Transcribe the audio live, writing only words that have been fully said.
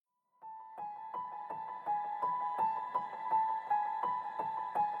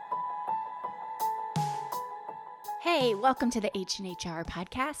Hey, welcome to the H&H Hour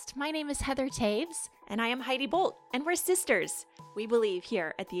podcast. My name is Heather Taves. And I am Heidi Bolt, and we're sisters. We believe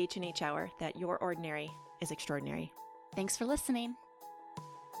here at the H&H Hour that your ordinary is extraordinary. Thanks for listening.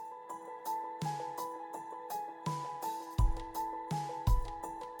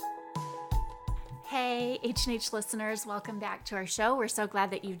 Hey, H&H listeners, welcome back to our show. We're so glad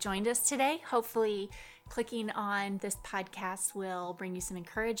that you've joined us today. Hopefully, clicking on this podcast will bring you some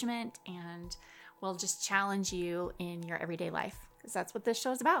encouragement and will just challenge you in your everyday life. Because that's what this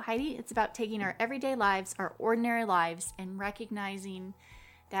show is about, Heidi. It's about taking our everyday lives, our ordinary lives, and recognizing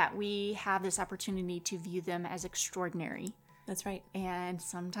that we have this opportunity to view them as extraordinary. That's right. And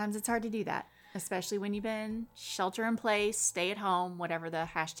sometimes it's hard to do that, especially when you've been shelter in place, stay at home, whatever the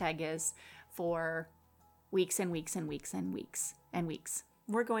hashtag is, for weeks and weeks and weeks and weeks and weeks.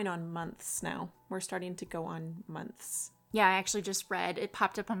 We're going on months now. We're starting to go on months. Yeah, I actually just read, it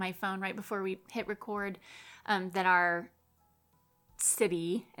popped up on my phone right before we hit record, that our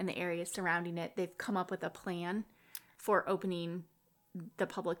city and the area surrounding it, they've come up with a plan for opening the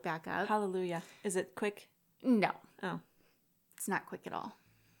public back up. Hallelujah. Is it quick? No. Oh. It's not quick at all.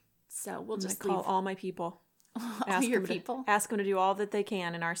 So we'll just call all my people. All your people? Ask them to do all that they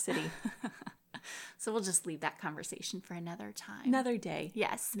can in our city. So we'll just leave that conversation for another time. Another day.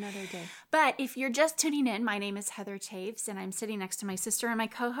 Yes. Another day. But if you're just tuning in, my name is Heather Taves, and I'm sitting next to my sister and my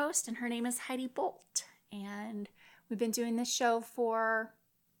co-host, and her name is Heidi Bolt. And we've been doing this show for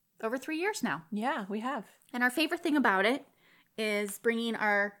over 3 years now. Yeah, we have. And our favorite thing about it is bringing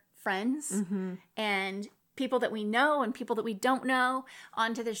our friends and people that we know and people that we don't know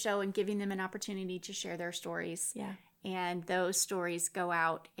onto the show and giving them an opportunity to share their stories. Yeah. And those stories go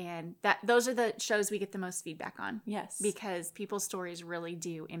out, and those are the shows we get the most feedback on. Yes. Because people's stories really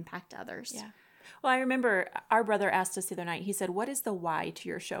do impact others. Yeah. Well, I remember our brother asked us the other night, he said, "What is the why to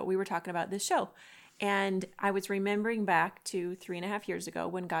your show?" We were talking about this show. And I was remembering back to 3.5 years ago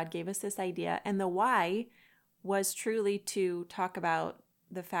when God gave us this idea. And the why was truly to talk about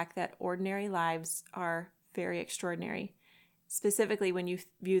the fact that ordinary lives are very extraordinary, specifically when you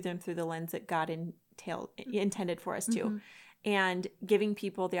view them through the lens that God intended for us to, and giving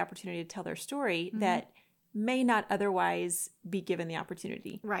people the opportunity to tell their story that may not otherwise be given the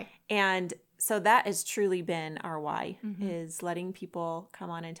opportunity. Right. And so that has truly been our why, is letting people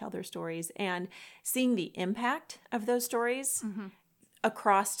come on and tell their stories and seeing the impact of those stories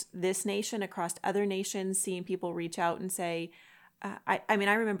across this nation, across other nations, seeing people reach out and say, I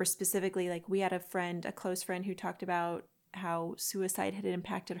remember specifically, like, we had a close friend who talked about how suicide had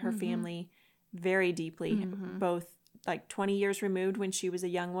impacted her family very deeply, both like 20 years removed when she was a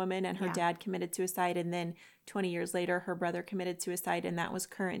young woman and her dad committed suicide. And then 20 years later, her brother committed suicide, and that was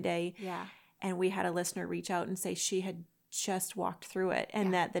current day. Yeah. And we had a listener reach out and say she had just walked through it,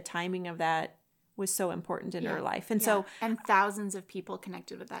 and that the timing of that was so important in her life. And so, and thousands of people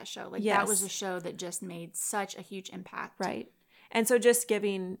connected with that show. Like, that was a show that just made such a huge impact. Right. And so just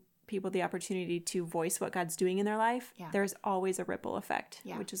giving people the opportunity to voice what God's doing in their life, there's always a ripple effect,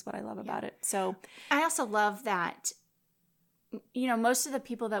 which is what I love about it. So I also love that, most of the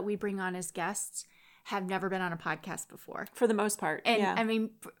people that we bring on as guests have never been on a podcast before. For the most part. And I mean,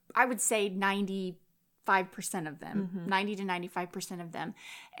 I would say 95% of them, 90 to 95% of them.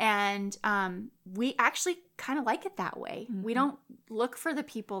 And we actually kind of like it that way. We don't look for the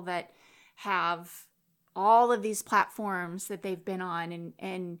people that have all of these platforms that they've been on,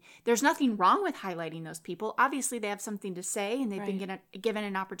 and there's nothing wrong with highlighting those people. Obviously, they have something to say, and they've been given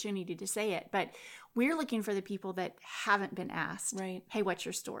an opportunity to say it. But we're looking for the people that haven't been asked, hey, what's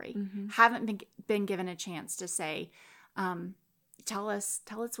your story? Haven't been given a chance to say, tell us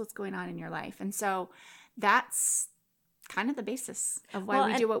what's going on in your life. And so that's kind of the basis of why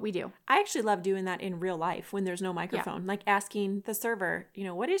we do what we do. I actually love doing that in real life when there's no microphone, like asking the server,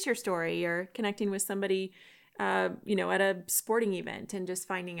 what is your story, or connecting with somebody, at a sporting event and just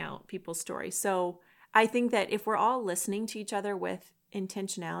finding out people's stories. So I think that if we're all listening to each other with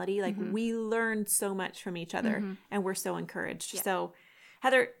intentionality, like we learn so much from each other and we're so encouraged. Yeah. So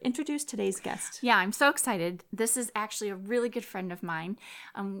Heather, introduce today's guest. Yeah, I'm so excited. This is actually a really good friend of mine.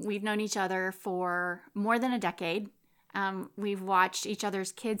 We've known each other for more than a decade. We've watched each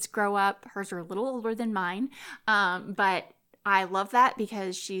other's kids grow up. Hers are a little older than mine. But I love that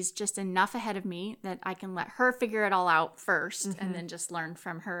because she's just enough ahead of me that I can let her figure it all out first and then just learn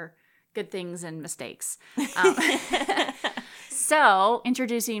from her good things and mistakes. So,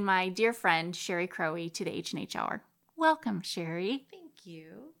 introducing my dear friend, Sheri Krohe, to the H&H Hour. Welcome, Sheri. Thank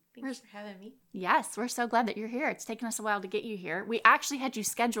you. Thanks for having me. Yes, we're so glad that you're here. It's taken us a while to get you here. We actually had you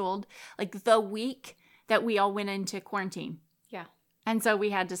scheduled like the week that we all went into quarantine. Yeah. And so we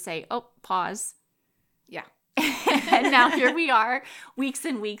had to say, pause. Yeah. And now here we are, weeks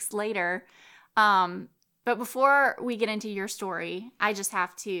and weeks later. But before we get into your story, I just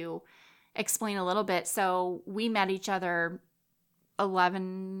have to explain a little bit. So we met each other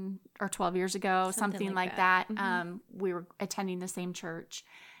 11 or 12 years ago, something like that. Mm-hmm. We were attending the same church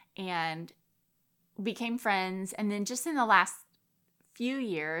and became friends. And then just in the last few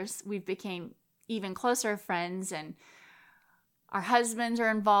years, we've became even closer friends, and our husbands are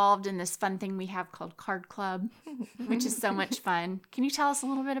involved in this fun thing we have called Card Club, which is so much fun. Can you tell us a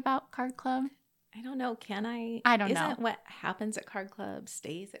little bit about Card Club? I don't know. Can I? I don't know. Isn't what happens at Card Club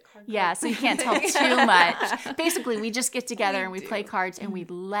stays at Card Club? Yeah, so you can't tell too much. Basically, we just get together and we play cards and we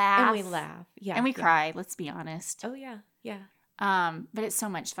laugh. And we laugh. Yeah. And we cry, let's be honest. Oh, yeah. Yeah. But it's so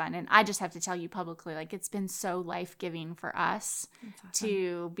much fun. And I just have to tell you publicly, like, it's been so life-giving for us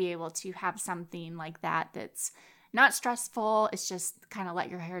to be able to have something like that that's not stressful. It's just kind of let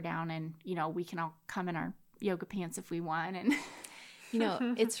your hair down and, you know, we can all come in our yoga pants if we want. And you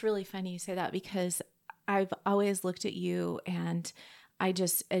know, it's really funny you say that because I've always looked at you and I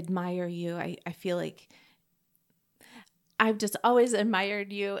just admire you. I feel like I've just always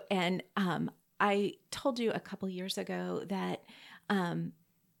admired you. And I told you a couple years ago that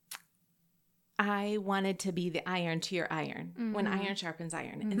I wanted to be the iron to your iron, when iron sharpens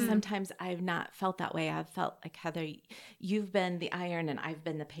iron. And sometimes I've not felt that way. I've felt like, Heather, you've been the iron and I've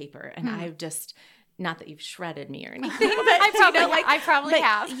been the paper. And I've just, not that you've shredded me or anything, but I probably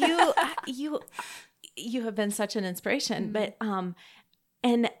have. you have been such an inspiration. But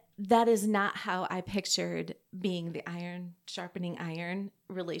and that is not how I pictured being the iron sharpening iron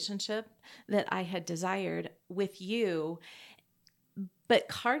relationship that I had desired with you. But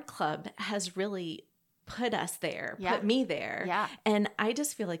Card Club has really put us there, put me there. Yeah. And I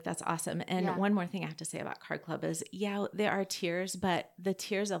just feel like that's awesome. And one more thing I have to say about Card Club is, there are tears, but the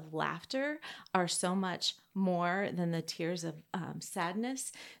tears of laughter are so much more than the tears of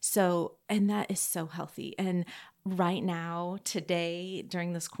sadness. So, and that is so healthy. And right now, today,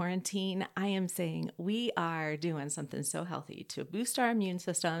 during this quarantine, I am saying we are doing something so healthy to boost our immune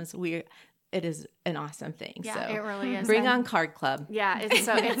systems. It is an awesome thing. Yeah, so it really is. Bring on Card Club. Yeah, it's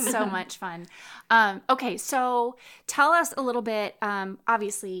so much fun. Okay, so tell us a little bit.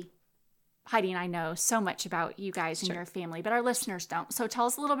 Obviously, Heidi and I know so much about you guys and your family, but our listeners don't. So tell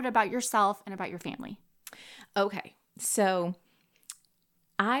us a little bit about yourself and about your family. Okay, so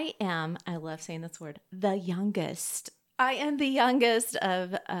I love saying this word, the youngest. I am the youngest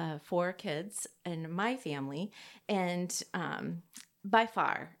of 4 kids in my family, and by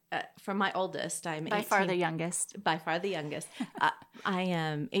far, from my oldest, I'm 18. By far the youngest. By far the youngest. I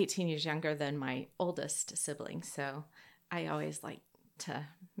am 18 years younger than my oldest sibling, so I always like to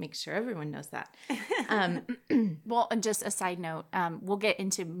make sure everyone knows that. Well, and just a side note, we'll get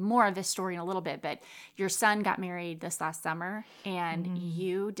into more of this story in a little bit, but your son got married this last summer, and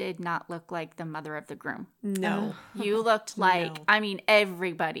you did not look like the mother of the groom. No. You looked like, I mean,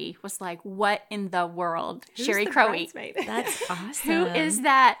 everybody was like, what in the world? Sheri Krohe. That's awesome. Who is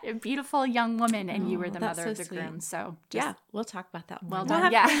that beautiful young woman? And you were the mother of the groom. So yeah, we'll talk about that more. Well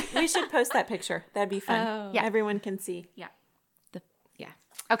done. Yeah. We should post that picture. That'd be fun. Yeah. Everyone can see. Yeah. Yeah.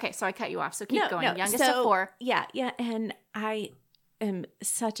 Okay, so I cut you off. So keep going. Youngest so, of 4. Yeah. And I am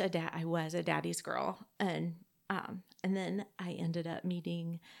such a dad. I was a daddy's girl, and then I ended up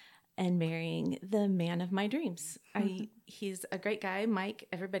meeting and marrying the man of my dreams. He's a great guy, Mike.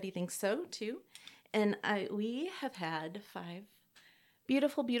 Everybody thinks so too. And we have had 5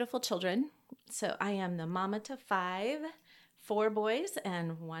 beautiful, beautiful children. So I am the mama to 5, 4 boys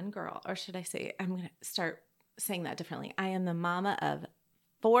and 1 girl. Or should I say, I'm going to start saying that differently. I am the mama of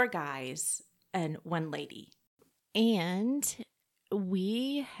 4 guys and 1 lady. And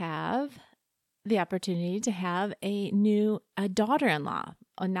we have the opportunity to have a daughter-in-law.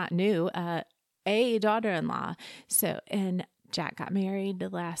 Not new, a daughter-in-law. So, and Jack got married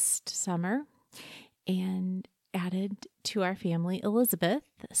last summer and added to our family Elizabeth,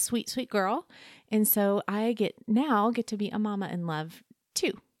 a sweet, sweet girl. And so I get to be a mama in love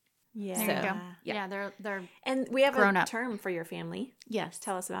too. Yeah. There you go. Yeah. They're And we have grown a up. term for your family. Yes.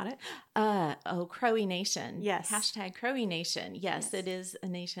 Tell us about it. Krohe Nation. Yes. Hashtag Krohe Nation. Yes, it is a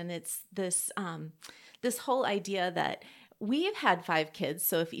nation. It's this this whole idea that we've had 5 kids.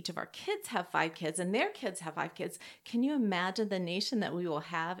 So if each of our kids have 5 kids and their kids have 5 kids, can you imagine the nation that we will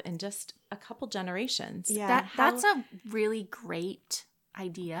have in just a couple generations? Yeah. That's a really great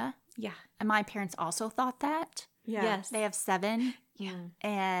idea. Yeah. And my parents also thought that. Yeah. Yes. They have 7. Yeah.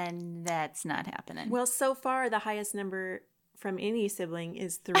 And that's not happening. Well, so far, the highest number from any sibling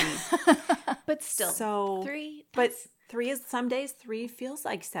is 3. But still, So 3. But some days 3 feels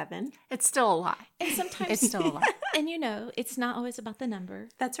like 7. It's still a lot. And sometimes It's still a lot. And it's not always about the number.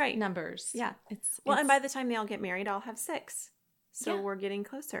 That's right. Numbers. Yeah. It's And by the time they all get married, I'll have 6. So Yeah. we're getting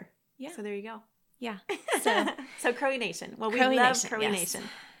closer. Yeah. So there you go. yeah. So So Krohe Nation. Well, we Krohe love Nation, Krohe yes. Nation.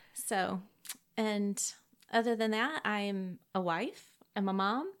 So, and other than that, I'm a wife. I'm a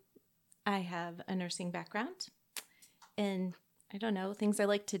mom. I have a nursing background. And I don't know, things I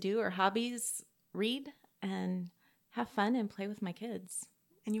like to do or hobbies, read and have fun and play with my kids.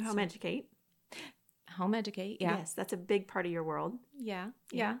 And you home educate. Home educate. Yeah. Yes, that's a big part of your world. Yeah.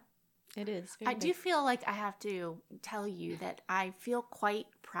 Yeah. It is. I do feel like I have to tell you that I feel quite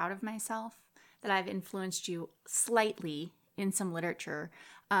proud of myself that I've influenced you slightly in some literature,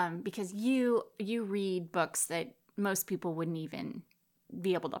 because you read books that most people wouldn't even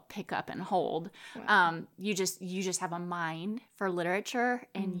be able to pick up and hold. Wow. You just have a mind for literature,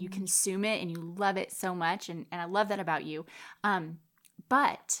 and you consume it and you love it so much, and I love that about you.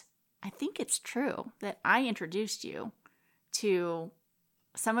 But I think it's true that I introduced you to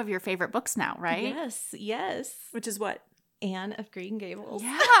some of your favorite books now, right? Yes. Yes. Which is what? Anne of Green Gables.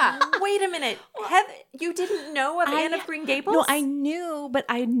 Yeah. Wait a minute. You didn't know of Anne of Green Gables? No, I knew, but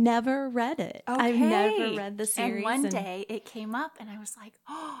I never read it. I've never read the series. And one day it came up and I was like,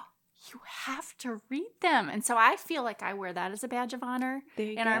 oh, you have to read them. And so I feel like I wear that as a badge of honor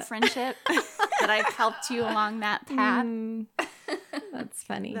in our friendship, that I've helped you along that path. That's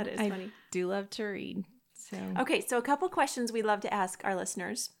funny. That is I funny. do love to read. So Okay, so a couple questions we love to ask our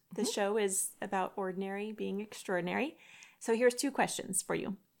listeners. This show is about ordinary being extraordinary. So here's 2 questions for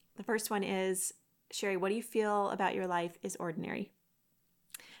you. The first one is, Sheri, what do you feel about your life is ordinary?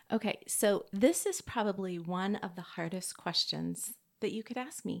 Okay, so this is probably one of the hardest questions that you could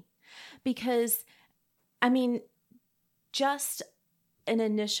ask me, because, I mean, just an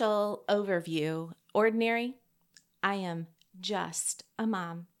initial overview, ordinary, I am just a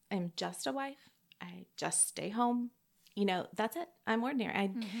mom. I'm just a wife. I just stay home. That's it. I'm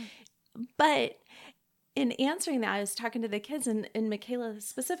ordinary. But in answering that, I was talking to the kids and Michaela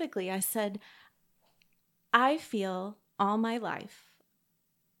specifically, I said, I feel all my life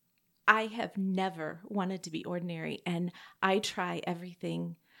I have never wanted to be ordinary, and I try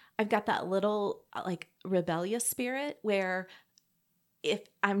everything. I've got that little rebellious spirit where if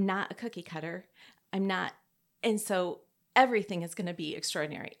I'm not a cookie cutter, I'm not. And so everything is going to be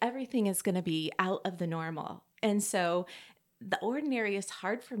extraordinary. Everything is going to be out of the normal. And so the ordinary is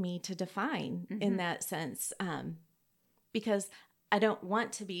hard for me to define in that sense, because I don't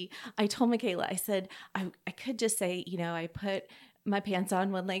want to be. I told Michaela, I said, I could just say, I put my pants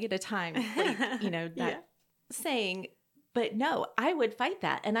on one leg at a time, that saying, but no, I would fight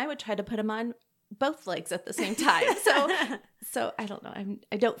that. And I would try to put them on both legs at the same time. So I don't know.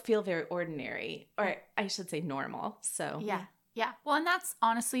 I don't feel very ordinary, or I should say normal. So Yeah. Well, and that's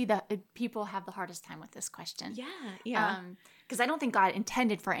honestly people have the hardest time with this question. Yeah. Because I don't think God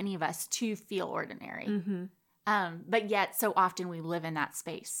intended for any of us to feel ordinary. But yet so often we live in that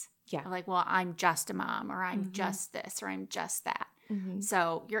space. Yeah. Like, well, I'm just a mom, or I'm just this, or I'm just that.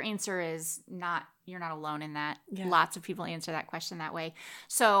 So your answer is you're not alone in that. Yeah. Lots of people answer that question that way.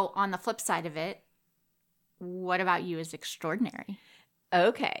 So on the flip side of it, what about you is extraordinary?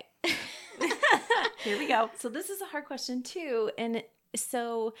 Okay. Here we go. So this is a hard question too. And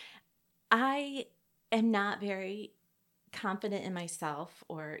so I am not very confident in myself,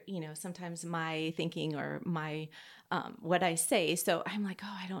 or, sometimes my thinking or my, what I say. So I'm like,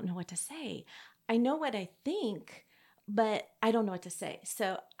 oh, I don't know what to say. I know what I think, but I don't know what to say.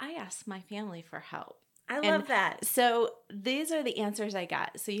 So I asked my family for help. I love that. So these are the answers I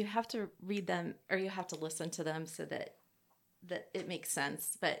got. So you have to read them, or you have to listen to them so that it makes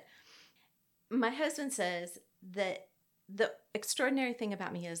sense. But my husband says that the extraordinary thing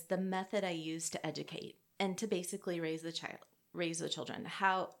about me is the method I use to educate and to basically raise the children,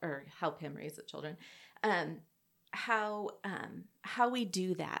 help him raise the children, how we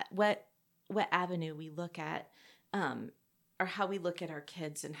do that, what avenue we look at, or how we look at our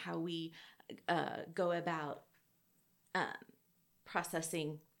kids, and how we go about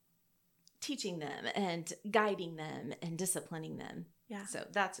processing, teaching them and guiding them and disciplining them. Yeah. So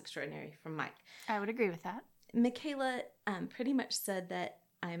that's extraordinary from Mike. I would agree with that. Michaela pretty much said that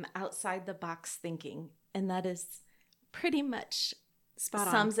I'm outside the box thinking, and that is pretty much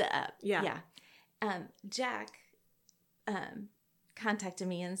sums it up. Yeah. Jack contacted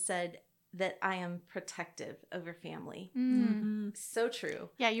me and said that I am protective over family. So true.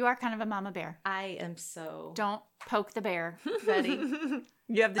 Yeah, you are kind of a mama bear. I am so... Don't poke the bear. Ready?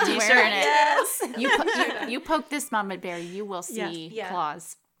 You have the I'm t-shirt. wearing it. Yes. You poke this mama bear, you will see Yeah.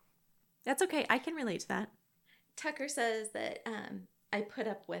 claws. That's okay. I can relate to that. Tucker says that I put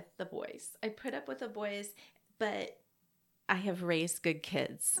up with the boys. I put up with the boys, but I have raised good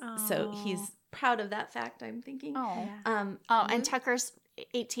kids. So he's proud of that fact, I'm thinking. And Tucker's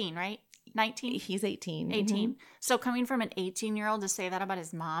 18, right? 19? He's 18. 18. Mm-hmm. So coming from an 18-year-old to say that about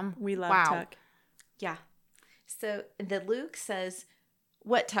his mom. We love Tuck. Yeah. So the Luke says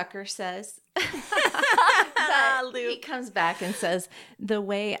what Tucker says. Luke. He comes back and says, the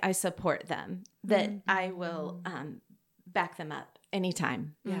way I support them, that I will back them up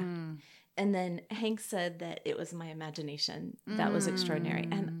anytime. Yeah. And then Hank said that it was my imagination that was extraordinary.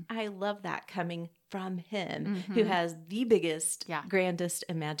 And I love that coming from him, who has the biggest, grandest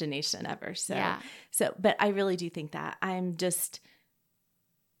imagination ever. But I really do think that I'm just,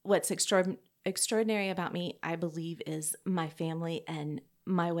 what's extraordinary about me, I believe, is my family and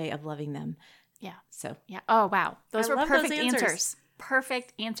my way of loving them. Yeah. So, yeah. Oh, wow. Those were perfect those answers.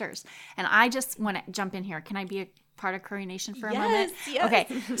 Perfect answers. And I just want to jump in here. Can I be a part of Krohe Nation for a moment? Yes. Okay.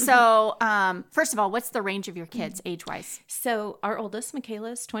 So, first of all, what's the range of your kids age-wise? So, our oldest,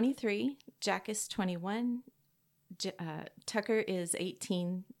 Michaela, is 23. Jack is 21. Tucker is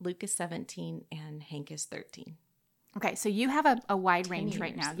 18. Luke is 17. And Hank is 13. Okay, so you have a wide range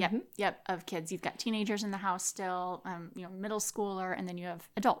right Teenagers. now. Yep, of kids. You've got teenagers in the house still, middle schooler, and then you have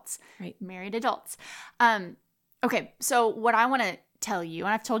adults, right? Married adults. Okay, so what I want to tell you,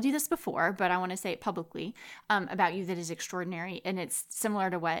 and I've told you this before, but I want to say it publicly about you that is extraordinary, and it's similar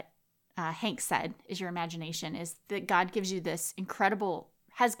to what Hank said is your imagination, is that God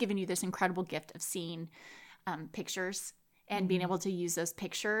has given you this incredible gift of seeing pictures and being able to use those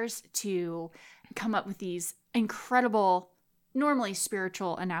pictures to come up with these incredible, normally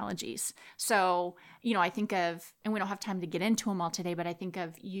spiritual analogies. So, I think of, and we don't have time to get into them all today, but I think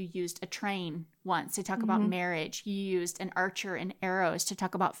of, you used a train once to talk about marriage. You used an archer and arrows to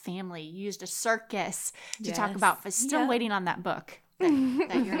talk about family. You used a circus to talk about, still waiting on that book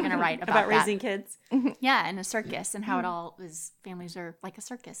that you're going to write about raising kids. Yeah, and a circus and how it all is, families are like a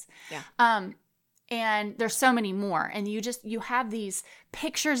circus. Yeah. And there's so many more. And you have these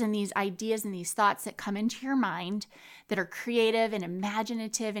pictures and these ideas and these thoughts that come into your mind that are creative and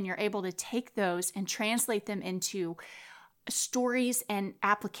imaginative. And you're able to take those and translate them into stories and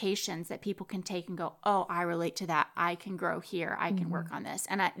applications that people can take and go, oh, I relate to that. I can grow here. I can work on this.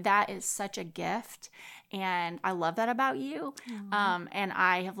 And that is such a gift. And I love that about you. And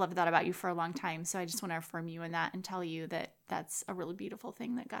I have loved that about you for a long time. So I just want to affirm you in that and tell you that that's a really beautiful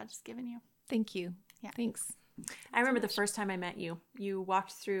thing that God's given you. Thank you. Yeah. Thanks. I remember the first time I met you. You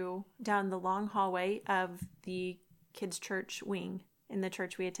walked down the long hallway of the kids' church wing in the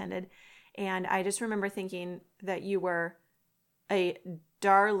church we attended. And I just remember thinking that you were a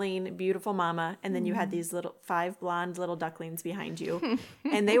darling, beautiful mama. And then you had these 5 blonde little ducklings behind you.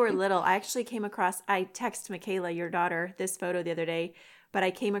 And they were little. I actually I texted Michaela, your daughter, this photo the other day. But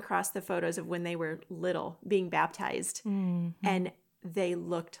I came across the photos of when they were little, being baptized. And they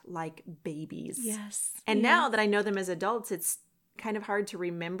looked like babies. Yes. And now that I know them as adults, it's kind of hard to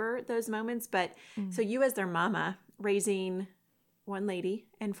remember those moments. But so you as their mama, raising 1 lady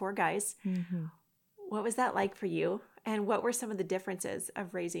and 4 guys, what was that like for you? And what were some of the differences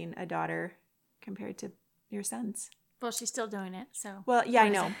of raising a daughter compared to your sons? Well, she's still doing it. So, well, yeah, I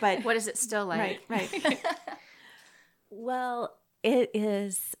know. But what is it still like? Right. Well, it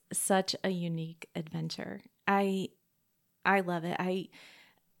is such a unique adventure. I love it. I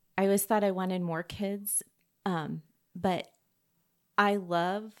always thought I wanted more kids, but I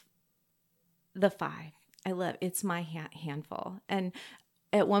love the 5. It's my handful. And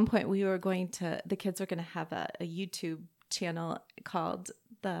at one point the kids were going to have a YouTube channel called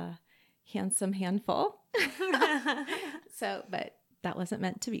The Handsome Handful. But that wasn't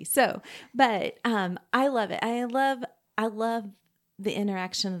meant to be. But I love it. I love the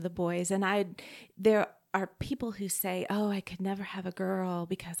interaction of the boys. And there are people who say, oh, I could never have a girl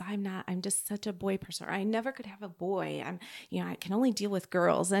because I'm just such a boy person. Or I never could have a boy. I can only deal with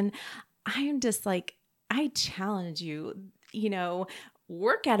girls. And I'm just like, I challenge you,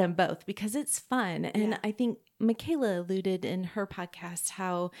 work at them both because it's fun. And I think Michaela alluded in her podcast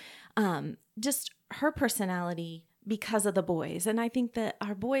how just her personality because of the boys. And I think that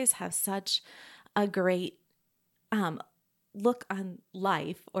our boys have such a great look on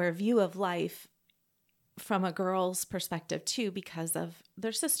life or view of life from a girl's perspective too, because of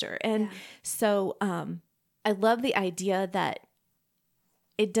their sister. And so I love the idea that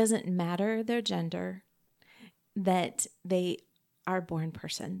it doesn't matter their gender, that they are born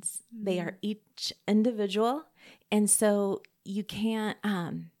persons. They are each individual. And so I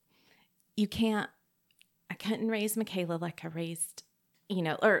couldn't raise Michaela like I raised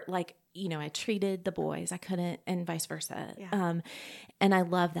or like, I treated the boys, I couldn't, and vice versa. Yeah. And I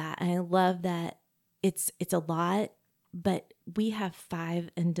love that. And I love that it's a lot, but we have 5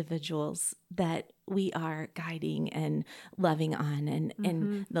 individuals that we are guiding and loving on,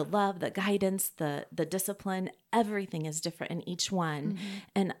 and the love, the guidance, the discipline, everything is different in each one.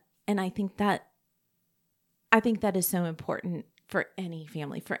 And I think that is so important for any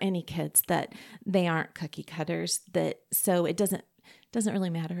family, for any kids, that they aren't cookie cutters, so it doesn't really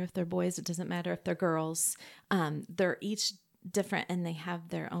matter if they're boys. It doesn't matter if they're girls. They're each different, and they have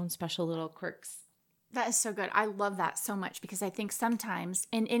their own special little quirks. That is so good. I love that so much, because I think sometimes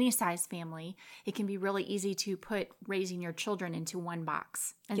in any size family, it can be really easy to put raising your children into one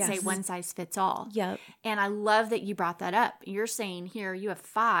box and say one size fits all. Yep. And I love that you brought that up. You're saying here you have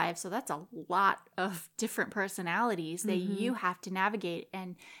 5, so that's a lot of different personalities that you have to navigate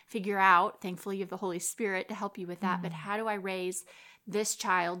and figure out. Thankfully, you have the Holy Spirit to help you with that. But how do I raise this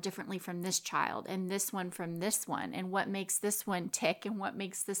child differently from this child, and this one from this one, and what makes this one tick and what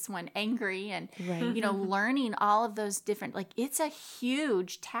makes this one angry, and learning all of those different, like, it's a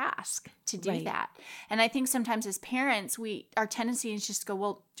huge task to do that. And I think sometimes as parents, our tendency is just to go,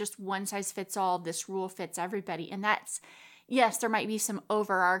 well, just one size fits all, this rule fits everybody. And that's, yes, there might be some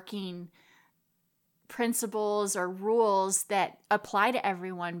overarching principles or rules that apply to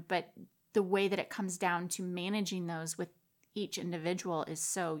everyone, but the way that it comes down to managing those with each individual is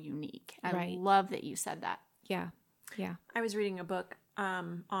so unique. I love that you said that. Yeah. Yeah. I was reading a book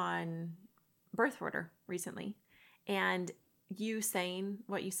on birth order recently, and you saying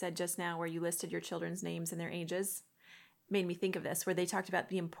what you said just now, where you listed your children's names and their ages, made me think of this, where they talked about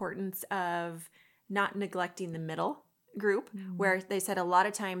the importance of not neglecting the middle group, where they said a lot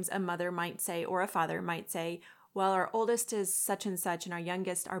of times a mother might say, or a father might say, well, our oldest is such and such, and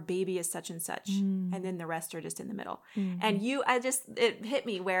our baby is such and such. And then the rest are just in the middle. And it hit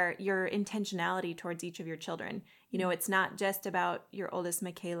me where your intentionality towards each of your children, it's not just about your oldest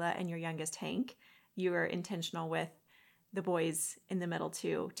Michaela and your youngest Hank. You are intentional with the boys in the middle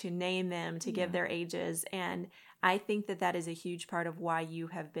too, to name them, to give their ages. And I think that is a huge part of why you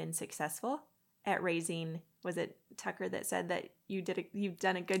have been successful at raising. Was it Tucker that said that you've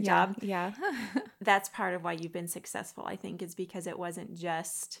done a good job? Yeah. That's part of why you've been successful, I think, is because it wasn't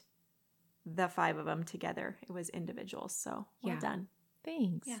just the 5 of them together. It was individuals. So well done.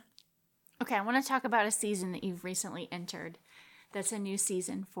 Thanks. Yeah. Okay, I want to talk about a season that you've recently entered. That's a new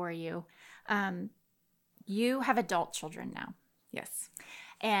season for you. You have adult children now. Yes.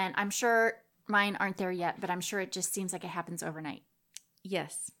 And I'm sure mine aren't there yet, but I'm sure it just seems like it happens overnight.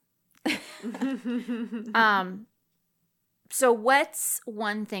 Yes. So what's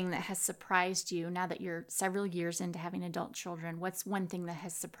one thing that has surprised you now that you're several years into having adult children? What's one thing that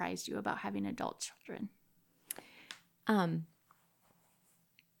has surprised you about having adult children?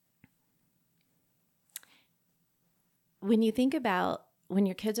 When you think about when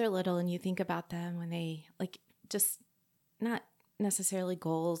your kids are little and you think about them when they, like, just not necessarily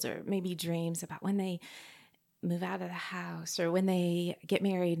goals or maybe dreams about when they move out of the house or when they get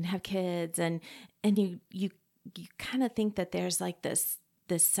married and have kids, and you kind of think that there's like this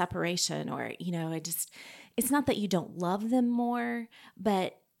separation, or it's not that you don't love them more,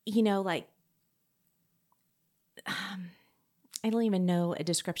 but like I don't even know a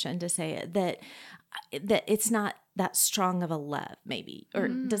description to say it, that it's not that strong of a love, maybe, or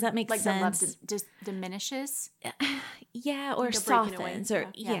does that make like sense? Like the love just diminishes? Yeah, or like softens,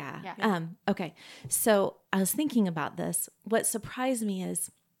 or okay. So I was thinking about this. What surprised me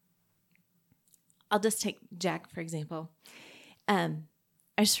is, I'll just take Jack, for example. I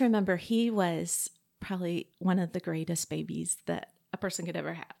just remember he was probably one of the greatest babies that a person could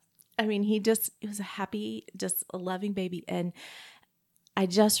ever have. I mean, he was a happy, just a loving baby. And I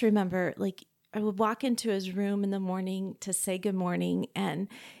just remember, like, I would walk into his room in the morning to say good morning, and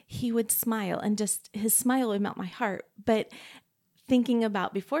he would smile, and just his smile would melt my heart. But thinking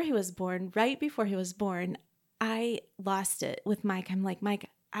about right before he was born, I lost it with Mike. I'm like, Mike,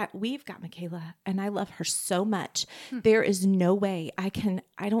 we've got Michaela, and I love her so much. There is no way I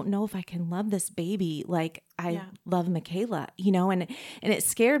don't know if I can love this baby like I love Michaela, and it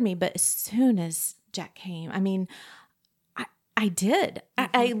scared me. But as soon as Jack came, I mean, I did.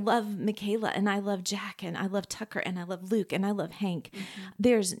 I love Michaela, and I love Jack, and I love Tucker, and I love Luke, and I love Hank.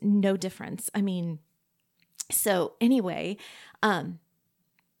 There's no difference. I mean, so anyway,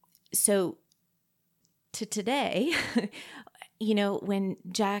 so to today, when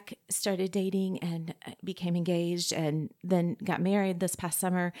Jack started dating and became engaged and then got married this past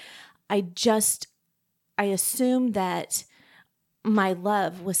summer, I assumed that my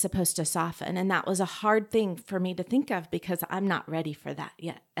love was supposed to soften. And that was a hard thing for me to think of because I'm not ready for that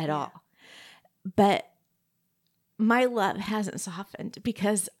yet at all. But my love hasn't softened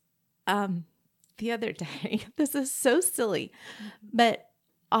because the other day, this is so silly, but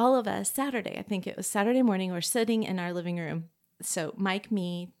all of us, Saturday, I think it was Saturday morning, we're sitting in our living room. So Mike,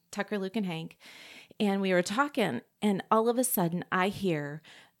 me, Tucker, Luke, and Hank, and we were talking, and all of a sudden I hear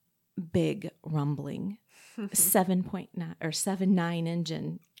big rumbling. 7.9 or 7.9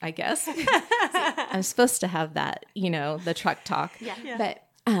 engine, I guess. I'm supposed to have that, the truck talk. Yeah. But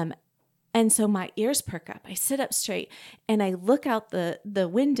and so my ears perk up. I sit up straight and I look out the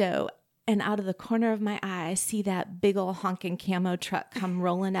window, and out of the corner of my eye, I see that big old honking camo truck come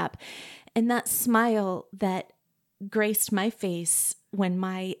rolling up. And that smile that graced my face when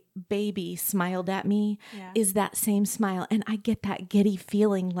my baby smiled at me is that same smile. And I get that giddy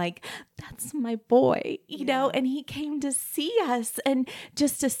feeling like, that's my boy, you know, and he came to see us, and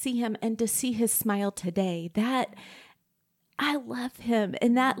just to see him and to see his smile today, that I love him.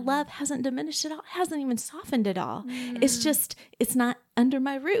 And that love hasn't diminished at all. It hasn't even softened at all. It's just, it's not under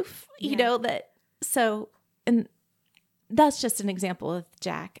my roof, you know, and that's just an example of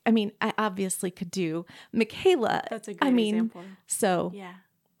Jack. I mean, I obviously could do Michaela. That's a great example. So yeah,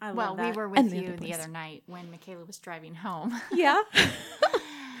 I love that. We were with you the other night when Michaela was driving home. Yeah.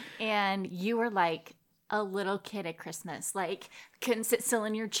 And you were like a little kid at Christmas, like couldn't sit still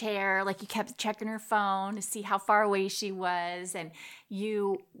in your chair. Like you kept checking her phone to see how far away she was. And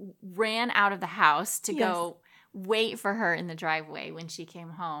you ran out of the house to go wait for her in the driveway when she came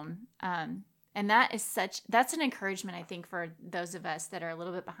home. And that's an encouragement, I think, for those of us that are a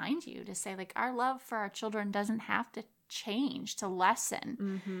little bit behind you, to say, like, our love for our children doesn't have to change, to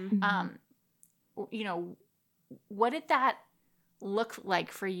lessen. You know, what did that look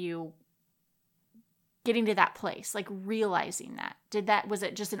like for you getting to that place, like realizing that? Was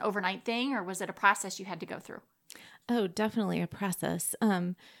it just an overnight thing, or was it a process you had to go through? Oh, definitely a process.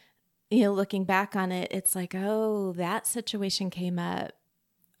 Looking back on it, it's like, oh, that situation came up.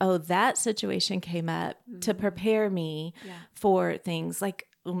 To prepare me for things like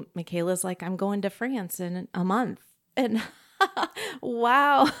Michaela's like, I'm going to France in a month. And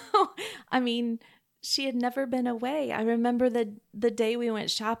wow. I mean, she had never been away. I remember the day we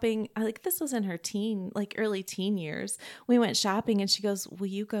went shopping, this was in her early teen years. We went shopping and she goes, will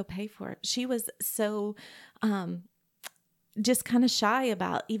you go pay for it? She was so just kind of shy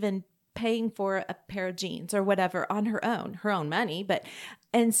about even paying for a pair of jeans or whatever on her own money.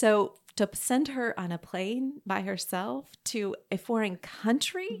 And so to send her on a plane by herself to a foreign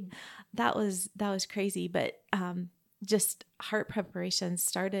country, that was crazy. But just heart preparation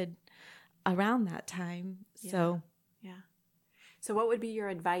started around that time. So what would be your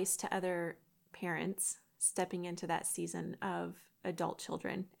advice to other parents stepping into that season of adult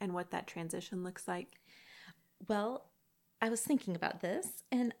children and what that transition looks like? Well, I was thinking about this,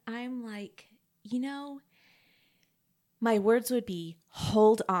 and I'm like, my words would be,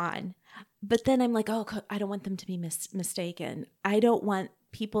 hold on. But then I'm like, oh, I don't want them to be mistaken. I don't want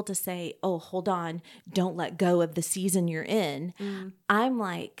people to say, oh, hold on, don't let go of the season you're in. I'm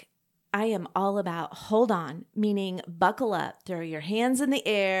like, I am all about hold on, meaning buckle up, throw your hands in the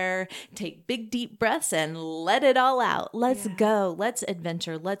air, take big, deep breaths, and let it all out. Let's go. Let's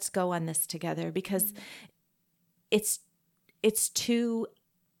adventure. Let's go on this together, because it's too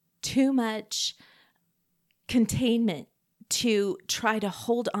much containment to try to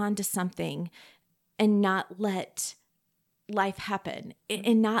hold on to something and not let life happen,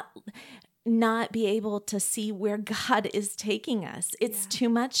 and not be able to see where God is taking us. It's too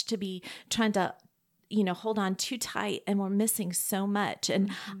much to be trying to, hold on too tight, and we're missing so much.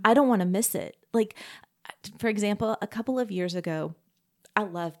 And I don't want to miss it. Like, for example, a couple of years ago, I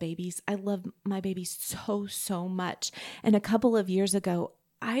love babies. I love my baby so, so much. And a couple of years ago,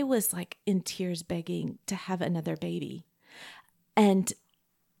 I was like in tears begging to have another baby. And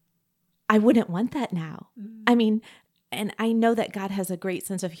I wouldn't want that now. I mean, and I know that God has a great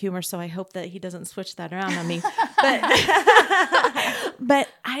sense of humor, so I hope that he doesn't switch that around on me. But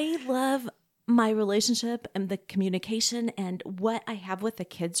I love my relationship and the communication and what I have with the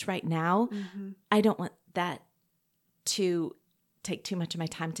kids right now. I don't want that to take too much of my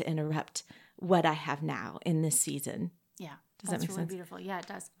time to interrupt what I have now in this season. Yeah. Does that make really sense? Beautiful. Yeah, it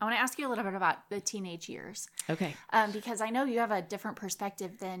does. I want to ask you a little bit about the teenage years. Okay. Because I know you have a different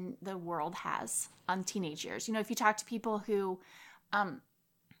perspective than the world has on teenage years. If you talk to people who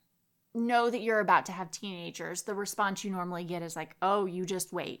know that you're about to have teenagers, the response you normally get is like, oh, you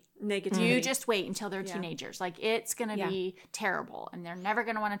just wait. Negativity. You just wait until they're teenagers. Like, it's going to be terrible, and they're never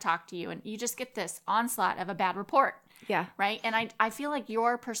going to want to talk to you. And you just get this onslaught of a bad report. Yeah. Right. And I feel like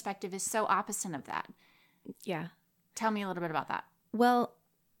your perspective is so opposite of that. Yeah. Tell me a little bit about that. Well,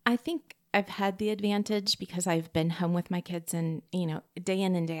 I think I've had the advantage because I've been home with my kids and, day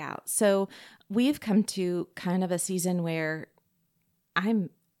in and day out. So we've come to kind of a season where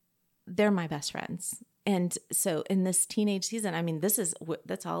they're my best friends. And so in this teenage season, I mean,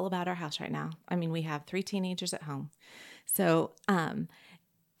 that's all about our house right now. I mean, we have 3 teenagers at home. So,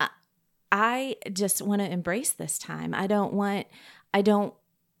 I just want to embrace this time. I don't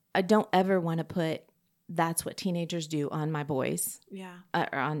ever want to put that's what teenagers do on my boys. Yeah.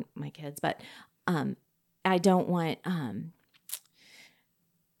 Or on my kids, but I don't want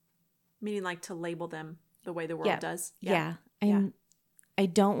meaning like to label them the way the world does. Yeah. I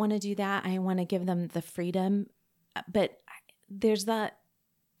don't want to do that. I want to give them the freedom, but there's that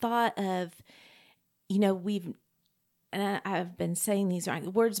thought of, and I've been saying these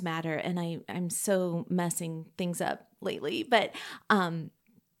wrong. Words matter, and I'm so messing things up lately. But Mike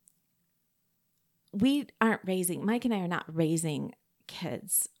and I are not raising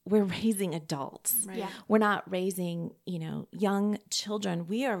kids. We're raising adults. Right. Yeah. We're not raising, young children.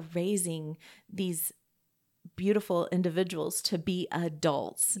 We are raising these beautiful individuals to be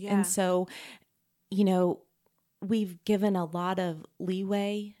adults. Yeah. And so, we've given a lot of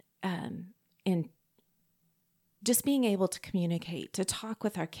leeway in just being able to communicate, to talk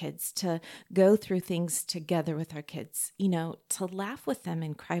with our kids, to go through things together with our kids, to laugh with them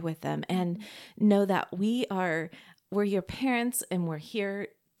and cry with them, and know that we're your parents and we're here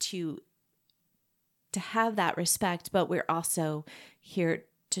to have that respect, but we're also here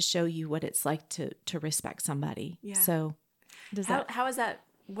to show you what it's like to respect somebody. Yeah. So how is that?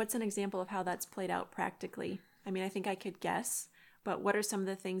 What's an example of how that's played out practically? I mean, I think I could guess, but what are some of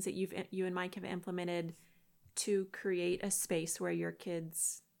the things that you and Mike have implemented to create a space where your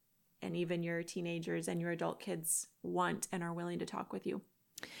kids and even your teenagers and your adult kids want and are willing to talk with you?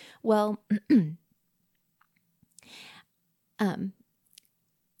 Well, I've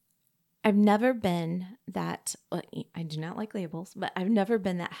never been that, I do not like labels, but I've never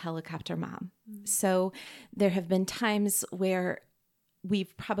been that helicopter mom. Mm-hmm. So there have been times where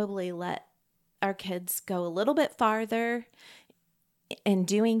we've probably let our kids go a little bit farther in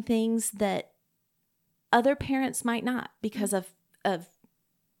doing things that other parents might not, because of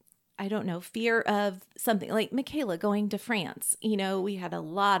I don't know, fear of something like Michaela going to France. We had a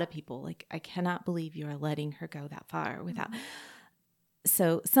lot of people like, I cannot believe you are letting her go that far without. Mm-hmm.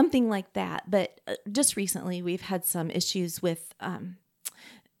 So something like that. But just recently we've had some issues with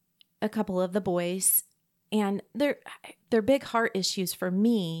a couple of the boys, and they're big heart issues for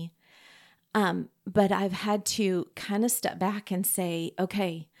me. But I've had to kind of step back and say,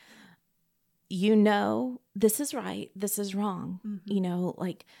 okay, this is right, this is wrong,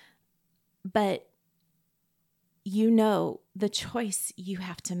 mm-hmm. But the choice you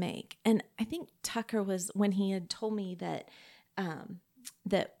have to make. And I think Tucker was, when he had told me that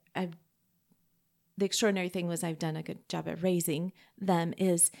the extraordinary thing was I've done a good job at raising them,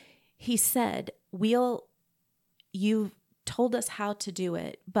 is he said, you told us how to do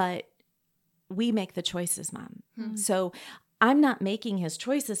it, but we make the choices, Mom. Mm-hmm. So I'm not making his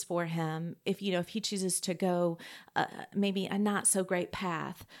choices for him. If he chooses to go maybe a not so great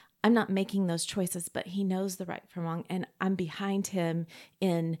path, I'm not making those choices, but he knows the right from wrong, and I'm behind him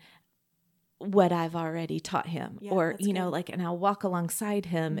in what I've already taught him. Yeah, or, and I'll walk alongside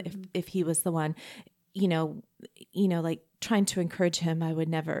him mm-hmm. if he was the one, trying to encourage him. I would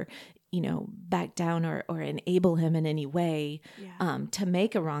never, back down or enable him in any way to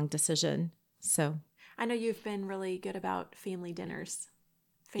make a wrong decision. So I know you've been really good about family dinners.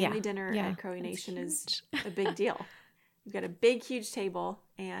 Family dinner at Krohe Nation is a big deal. You've got a big, huge table,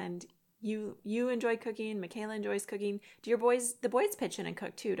 and you enjoy cooking. Michaela enjoys cooking. Do the boys pitch in and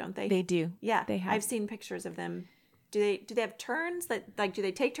cook too, don't they? They do. Yeah. They have. I've seen pictures of them. Do they have turns do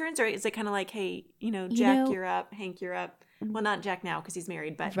they take turns, or is it kind of like, hey, Jack, you're up, Hank, you're up? Well, not Jack now because he's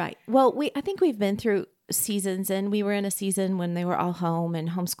married, but. Right. Well, I think we've been through seasons, and we were in a season when they were all home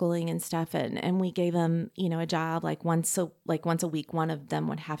and homeschooling and stuff, and we gave them, a job once a week. One of them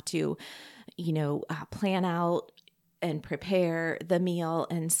would have to, plan out and prepare the meal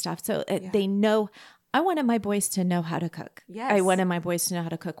and stuff. So they know. I wanted my boys to know how to cook. Yes. I wanted my boys to know how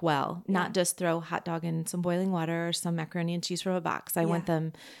to cook well, not just throw a hot dog in some boiling water or some macaroni and cheese from a box. I want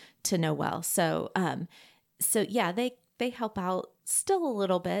them to know well. So, they help out still a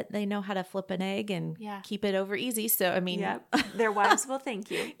little bit. They know how to flip an egg and keep it over easy. So, I mean, their wives will thank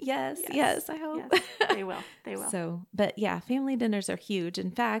you. Yes, I hope. Yes, they will. So, but family dinners are huge.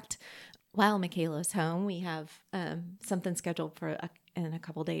 In fact, while Michaela's home. We have something scheduled for in a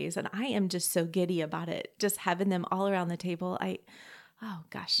couple days, and I am just so giddy about it. Just having them all around the table. Oh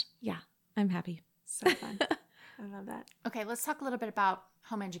gosh, yeah, I'm happy. So fun. I love that. Okay, let's talk a little bit about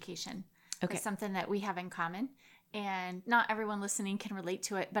home education. Okay. It's something that we have in common, and not everyone listening can relate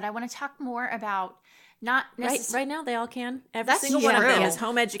to it, but I want to talk more about not necessarily. Right now, they all can. Every That's single one of them true. is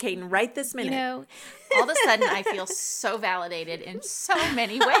home educating right this minute. You know, All of a sudden, I feel so validated in so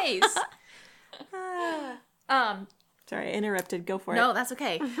many ways. Sorry, I interrupted. Go for it. No, that's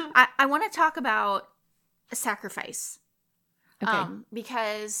okay. I want to talk about sacrifice. Okay.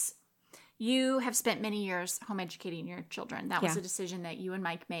 Because you have spent many years home educating your children. That was Yeah. a decision that you and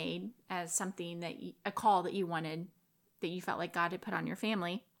Mike made as something that a call that you wanted, that you felt like God had put on your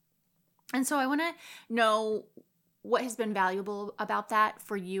family. And so I want to know what has been valuable about that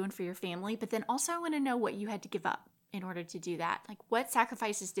for you and for your family. But then also I want to know what you had to give up in order to do that. Like, what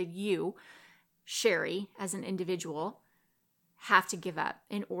sacrifices did you, Sheri, as an individual, have to give up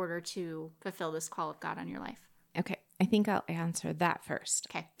in order to fulfill this call of God on your life? Okay. I think I'll answer that first.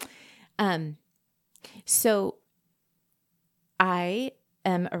 Okay. So I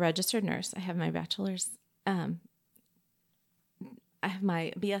am a registered nurse. I have my bachelor's. I have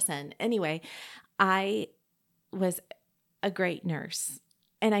my BSN. Anyway, I was a great nurse.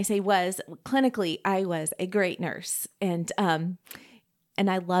 And I say was, clinically, I was a great nurse. And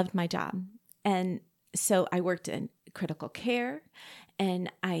I loved my job. And so I worked in critical care.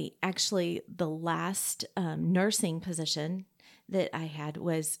 And I actually, the last nursing position that I had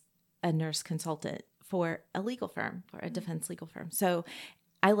was a nurse consultant for a legal firm, for a defense legal firm. So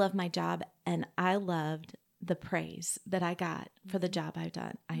I love my job, and I loved the praise that I got for the job I'd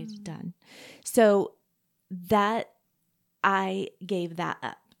done. So that I gave that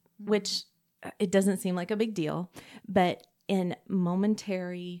up, which it doesn't seem like a big deal, but in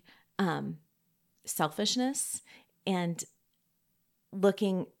momentary selfishness and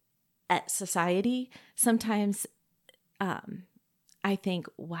looking at society, sometimes I think,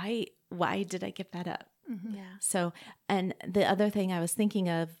 why did I give that up? Mm-hmm. Yeah. So, and the other thing I was thinking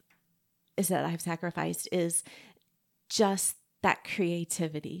of is that I've sacrificed is just that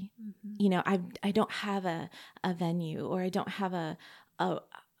creativity. Mm-hmm. You know, I don't have a venue, or I don't have a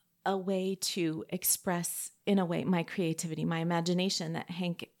way to express, in a way, my creativity, my imagination that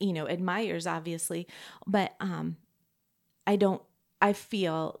Hank, admires, obviously. But I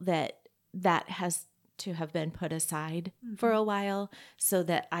feel that has to have been put aside for a while so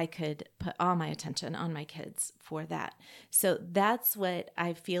that I could put all my attention on my kids for that. So that's what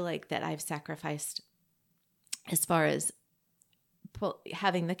I feel like that I've sacrificed as far as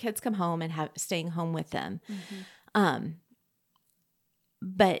having the kids come home and staying home with them.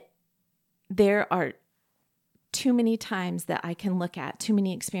 But there are too many times that I can look at, too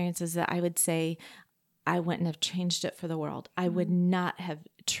many experiences that I would say I wouldn't have changed it for the world. I would not have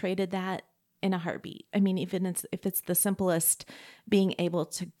traded that in a heartbeat. I mean, even if it's the simplest, being able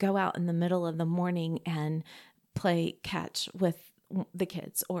to go out in the middle of the morning and play catch with the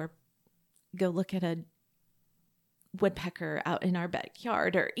kids, or go look at a woodpecker out in our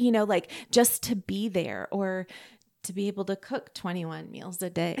backyard, or, just to be there, or to be able to cook 21 meals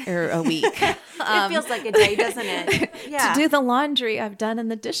a day or a week. It feels like a day, doesn't it? Yeah. To do the laundry I've done and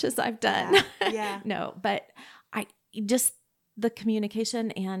the dishes I've done. Yeah. No, but the communication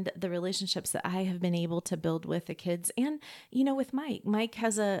and the relationships that I have been able to build with the kids, and, with Mike. Mike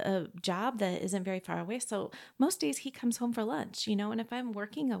has a job that isn't very far away. So most days he comes home for lunch, and if I'm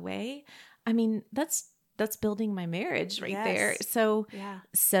working away, I mean, that's building my marriage right there. So,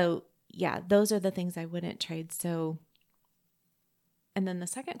 yeah, those are the things I wouldn't trade. So, and then the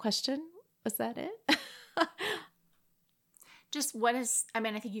second question, was that it? Just I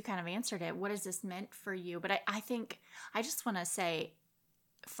think you kind of answered it. What has this meant for you? But I think I just want to say,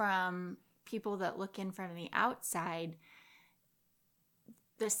 from people that look in from the outside,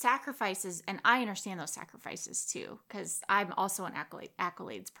 the sacrifices, and I understand those sacrifices too, because I'm also an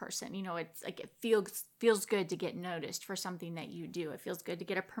accolades person. It's like, it feels good to get noticed for something that you do. It feels good to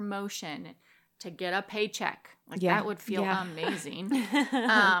get a promotion, to get a paycheck. That would feel amazing.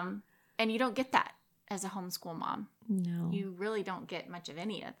 And you don't get that as a homeschool mom. No. You really don't get much of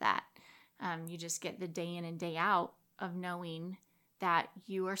any of that. You just get the day in and day out of knowing that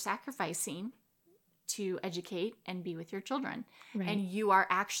you are sacrificing to educate and be with your children. Right. And you are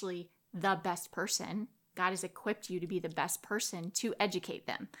actually the best person God has equipped you to be the best person to educate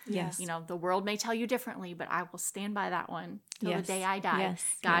them. Yes. You know, the world may tell you differently, but I will stand by that one till the day I die. Yes.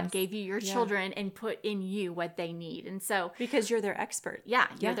 God gave you your children and put in you what they need. And so, because you're their expert. yeah,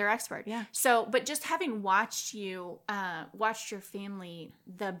 you're their expert. Yeah. So, but just having watched you, watched your family,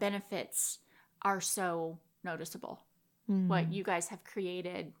 the benefits are so noticeable. What you guys have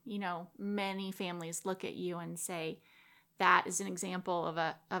created, you know, many families look at you and say, that is an example of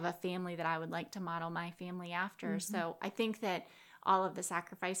a family that I would like to model my family after. So I think that all of the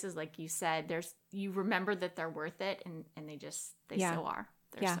sacrifices, like you said, you remember that they're worth it, and they so are.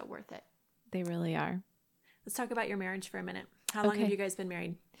 They're so worth it. They really are. Let's talk about your marriage for a minute. How long have you guys been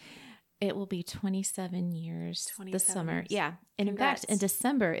married? It will be 27 years this summer. Years. Yeah. And Congrats. in fact, in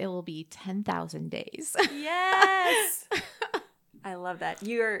December, it will be 10,000 days. Yes. I love that.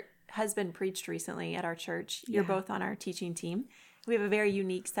 Your husband preached recently at our church. You're both on our teaching team. We have a very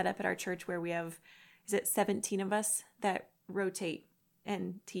unique setup at our church where we have, 17 of us that rotate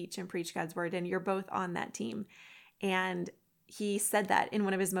and teach and preach God's word. And you're both on that team. And he said that in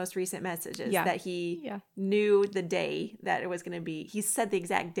one of his most recent messages, that he knew the day that it was going to be. He said the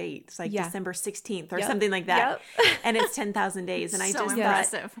exact date. It's like December 16th or something like that. And it's 10,000 days. And I just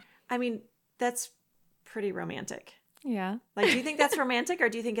impressive. thought, I mean, that's pretty romantic. Yeah. Like, do you think that's romantic, or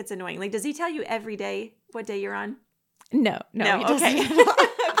do you think it's annoying? Like, does he tell you every day what day you're on? No, he doesn't. Okay.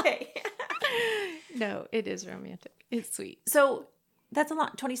 Okay. No, it is romantic. It's sweet. So that's a long,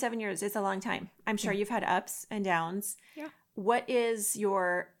 27 years. It's a long time. I'm sure you've had ups and downs. Yeah. What's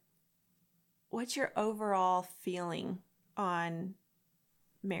your overall feeling on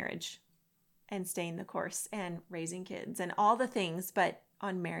marriage and staying the course and raising kids and all the things, but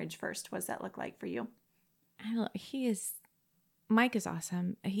on marriage first? What does that look like for you? Mike is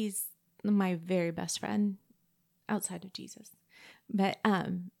awesome. He's my very best friend outside of Jesus. But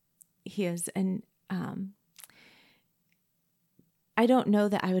he is, and I don't know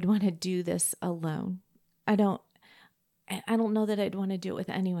that I would want to do this alone. I don't know that I'd want to do it with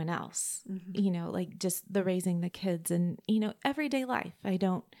anyone else. You know, like just the raising the kids and, you know, everyday life.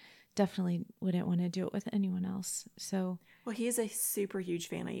 Definitely wouldn't want to do it with anyone else. So, well, he is a super huge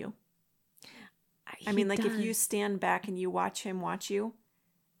fan of you. I mean, like, if you stand back and you watch him watch you,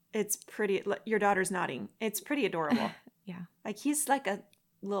 it's pretty, your daughter's nodding. It's pretty adorable. Yeah. Like, he's like a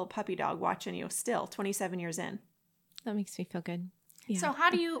little puppy dog watching you still, 27 years in. That makes me feel good. Yeah. So how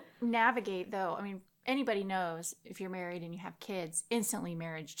do you navigate, though? I mean, anybody knows if you're married and you have kids, instantly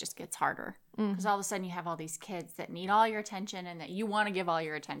marriage just gets harder. Because all of a sudden you have all these kids that need all your attention and that you want to give all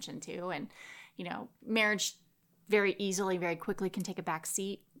your attention to. And, you know, marriage very easily, very quickly can take a back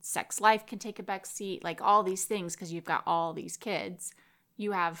seat. Sex life can take a back seat. Like all these things, because you've got all these kids.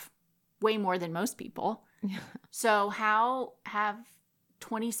 You have way more than most people. Yeah. So how have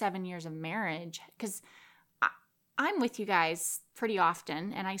 27 years of marriage, because I'm with you guys pretty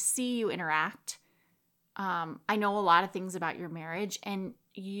often and I see you interact. I know a lot of things about your marriage, and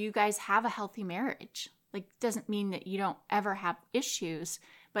you guys have a healthy marriage. Like, doesn't mean that you don't ever have issues,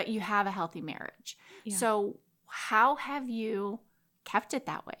 but you have a healthy marriage. Yeah. So how have you kept it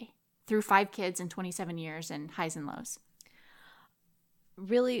that way through 5 kids and 27 years and highs and lows?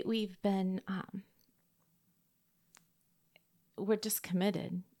 Really, we've been, we're just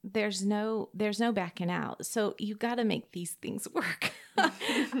committed. There's no backing out. So you got to make these things work.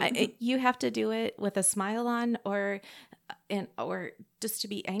 You have to do it with a smile on, or just to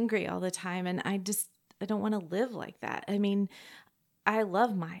be angry all the time. And I don't want to live like that. I mean, I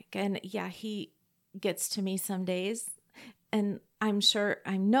love Mike, and yeah, he gets to me some days, and I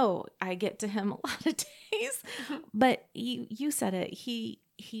know I get to him a lot of days, but you said it. He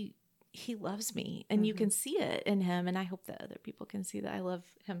loves me, and you can see it in him. And I hope that other people can see that I love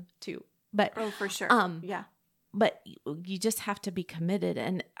him too. But for sure. Yeah. But you just have to be committed.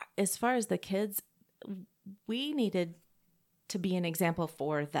 And as far as the kids, we needed to be an example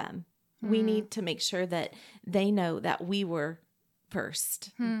for them. We need to make sure that they know that we were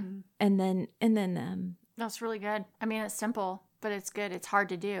first, and then them. That's really good. I mean, it's simple, but it's good. It's hard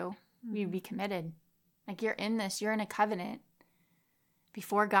to do. You be committed. Like, you're in this. You're in a covenant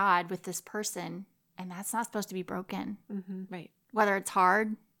before God with this person, and that's not supposed to be broken. Right. Whether it's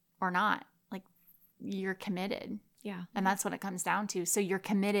hard or not, like, you're committed. Yeah. And that's what it comes down to. So you're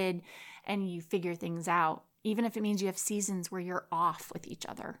committed and you figure things out, even if it means you have seasons where you're off with each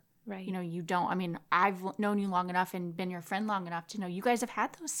other. Right. You know, you don't, I mean, I've known you long enough and been your friend long enough to know you guys have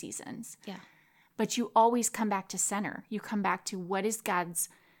had those seasons. Yeah. But you always come back to center. You come back to what is God's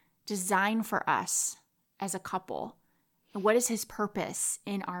design for us as a couple. And what is his purpose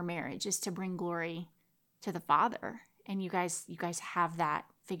in our marriage is to bring glory to the Father. And you guys have that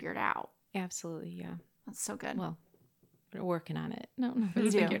figured out. Absolutely. Yeah. That's so good. Well, we're working on it. No, you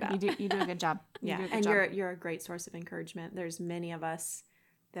it's do. figured out. You do a good job. You do a good and job. you're a great source of encouragement. There's many of us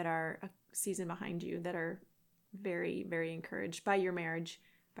that are a season behind you that are very, very encouraged by your marriage,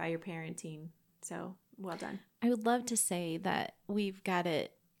 by your parenting. So well done. I would love to say that we've got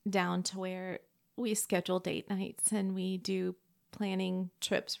it down to where we schedule date nights and we do planning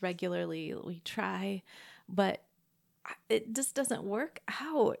trips regularly. We try, but it just doesn't work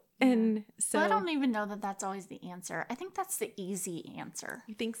out. And so Well, I don't even know that that's always the answer. I think that's the easy answer.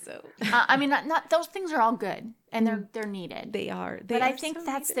 You think so? I mean, not those things are all good and they're needed. They are. But I think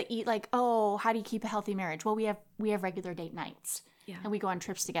that's the how do you keep a healthy marriage? Well, we have regular date nights. Yeah. And we go on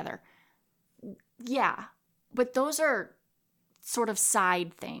trips together. Yeah. But those are sort of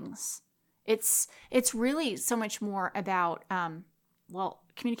side things. It's really so much more about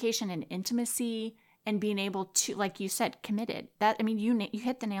communication and intimacy and being able to, like you said, committed. That, I mean, you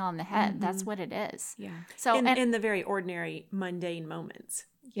hit the nail on the head. Mm-hmm. That's what it is. Yeah. So in the very ordinary, mundane moments,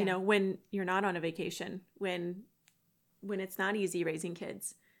 Yeah. you know, when you're not on a vacation, when it's not easy raising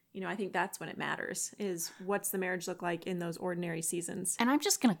kids, you know, I think that's when it matters, is what's the marriage look like in those ordinary seasons. And I'm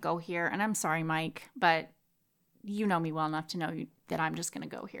just going to go here, and I'm sorry, Mike, but you know me well enough to know that I'm just going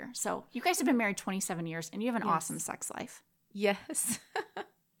to go here. So you guys have been married 27 years, and you have an awesome sex life. Yes.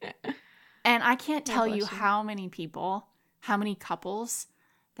 And I can't tell you bless you. how many couples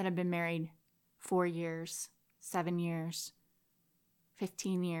that have been married 4 years, 7 years,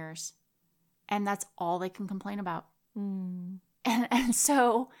 15 years, and that's all they can complain about. And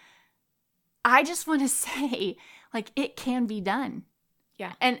so I just want to say, like, it can be done.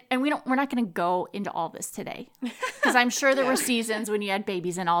 Yeah. And we're not going to go into all this today, because I'm sure there were seasons when you had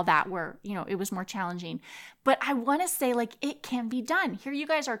babies and all that where, you know, it was more challenging. But I want to say, like, it can be done. Here you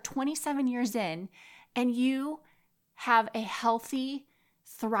guys are 27 years in, and you have a healthy,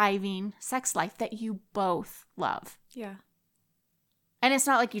 thriving sex life that you both love. Yeah. And it's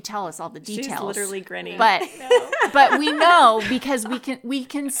not like you tell us all the details. She's literally grinning. But but we know, because we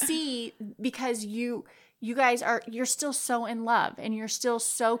can see, because you guys you're still so in love and you're still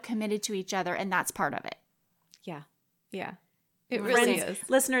so committed to each other, and that's part of it. Yeah. Yeah. It really Friends, is.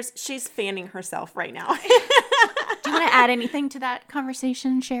 listeners, she's fanning herself right now. Do you want to add anything to that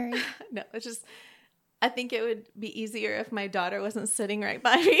conversation, Sheri? No, it's just, I think it would be easier if my daughter wasn't sitting right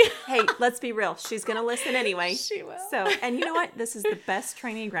by me. Hey, let's be real. She's going to listen anyway. She will. So, and you know what? This is the best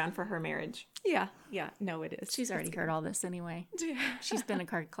training ground for her marriage. Yeah. Yeah. No, it is. She's already heard all this anyway. She's been to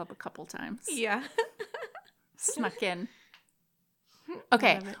card club a couple times. Yeah. Snuck in.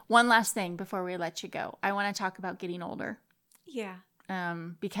 Okay, one last thing before we let you go. I want to talk about getting older. Yeah.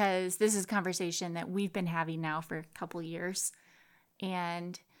 Because this is a conversation that we've been having now for a couple years,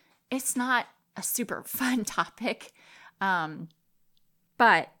 and it's not a super fun topic.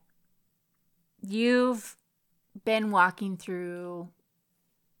 But you've been walking through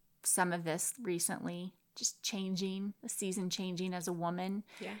some of this recently, just changing, a season changing as a woman.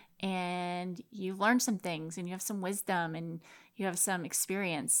 Yeah. And you've learned some things, and you have some wisdom, and you have some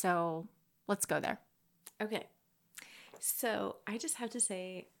experience. So let's go there. Okay. So I just have to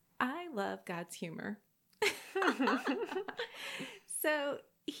say, I love God's humor. So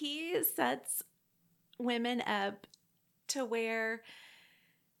he sets women up to where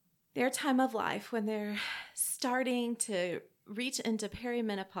their time of life, when they're starting to reach into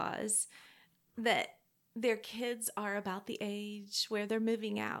perimenopause, that their kids are about the age where they're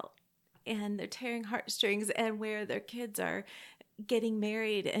moving out and they're tearing heartstrings, and where their kids are getting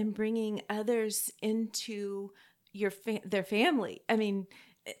married and bringing others into their family. I mean,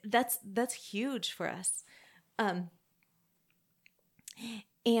 that's huge for us.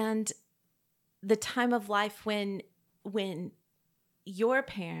 And the time of life when your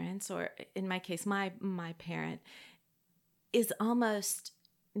parents, or in my case, my parent, is almost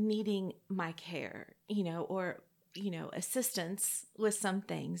needing my care, or, assistance with some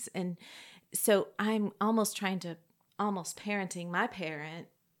things. And so I'm almost parenting my parent,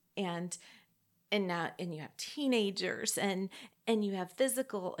 and you have teenagers, and you have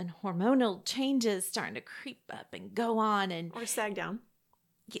physical and hormonal changes starting to creep up and go on, Or sag down.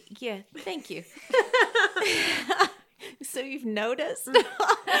 Yeah, thank you. So you've noticed?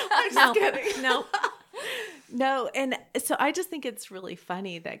 I'm just kidding. No, and so I just think it's really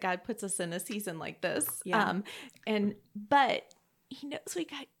funny that God puts us in a season like this. Yeah. But he knows we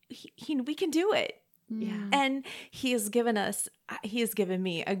can do it. Yeah. And he has given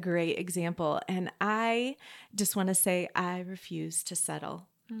me a great example. And I just want to say, I refuse to settle.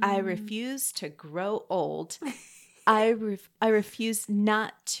 I refuse to grow old. I refuse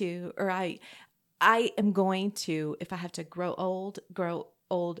not to, or I am going to, if I have to grow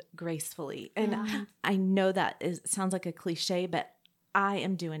old gracefully. And I know that sounds like a cliche, but I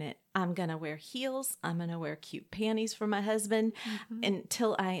am doing it. I'm going to wear heels. I'm going to wear cute panties for my husband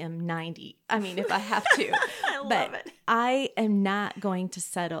until I am 90. I mean, if I have to. I love it. I am not going to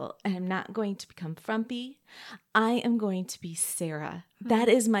settle. I am not going to become frumpy. I am going to be Sarah. That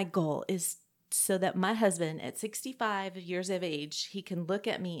is my goal, is so that my husband at 65 years of age, he can look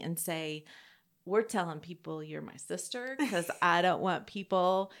at me and say, we're telling people you're my sister, because I don't want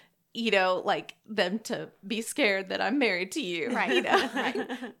people, like them to be scared that I'm married to you. Right. Right.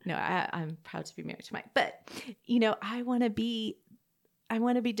 No, I'm proud to be married to Mike. But, I want to be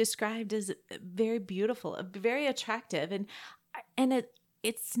described as very beautiful, very attractive. And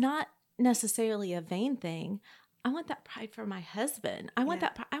it's not necessarily a vain thing. I want that pride for my husband. I want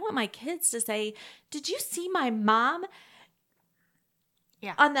I want my kids to say, did you see my mom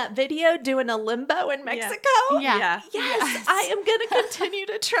on that video doing a limbo in Mexico? Yeah. Yes, I am going to continue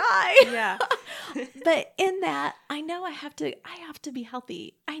to try. Yeah. But in that, I know I have to be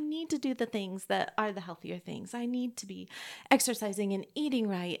healthy. I need to do the things that are the healthier things. I need to be exercising and eating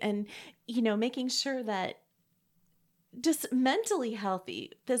right and, making sure that just mentally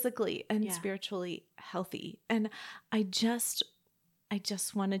healthy, physically and spiritually healthy. And I just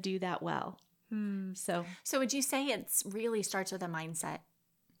want to do that well. So would you say it's really starts with a mindset?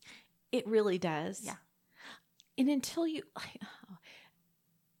 It really does. Yeah. And until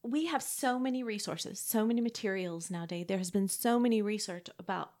we have so many resources, so many materials nowadays. There has been so many research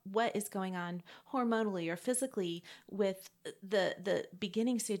about what is going on hormonally or physically with the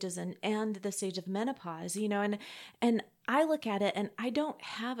beginning stages and the stage of menopause, and I look at it and I don't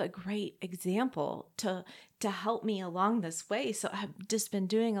have a great example to help me along this way. So I've just been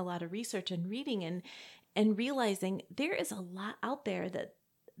doing a lot of research and reading and realizing there is a lot out there that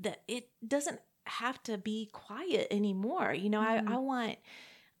it doesn't have to be quiet anymore.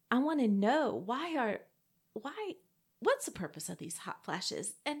 I want to know what's the purpose of these hot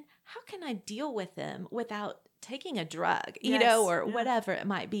flashes and how can I deal with them without taking a drug, or whatever it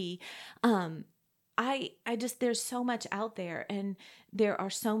might be. I just, there's so much out there and there are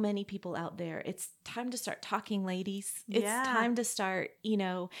so many people out there. It's time to start talking, ladies. It's time to start,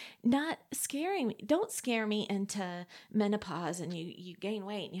 not scaring me. Don't scare me into menopause and you gain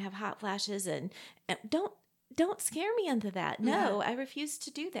weight and you have hot flashes and don't scare me into that. No, I refuse to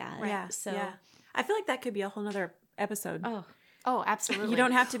do that. Yeah. So I feel like that could be a whole nother episode. Oh, absolutely. You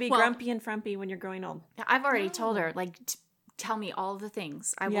don't have to be grumpy and frumpy when you're growing old. I've already told her, tell me all of the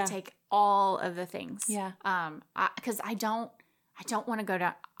things. I will take all of the things. Yeah. Because I don't want to go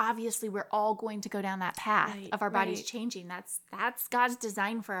down. Obviously, we're all going to go down that path of our bodies changing. That's God's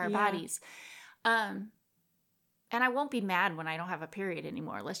design for our bodies. And I won't be mad when I don't have a period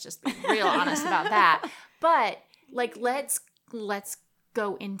anymore. Let's just be real honest about that. But let's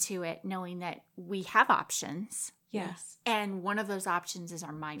go into it knowing that we have options. Yes. And one of those options is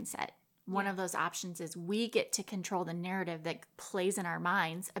our mindset. One of those options is we get to control the narrative that plays in our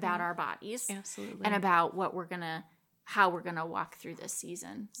minds about our bodies. Absolutely. And about how we're going to walk through this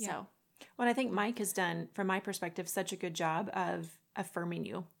season. Yeah. So, well, I think Mike has done, from my perspective, such a good job of affirming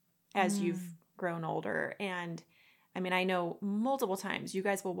you as you've grown older. And I mean, I know multiple times you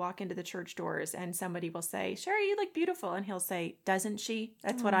guys will walk into the church doors and somebody will say, Sheri, you look beautiful. And he'll say, doesn't she?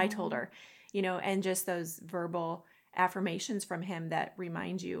 That's what I told her, and just those verbal affirmations from him that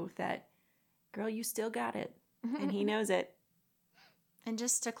remind you that, girl, you still got it. And he knows it. and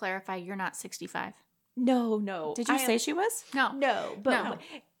just to clarify, you're not 65. No. Did you say she was? No. No, but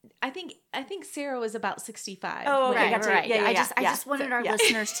I think Sarah was about 65. Oh, okay. Right. Yeah. I just wanted our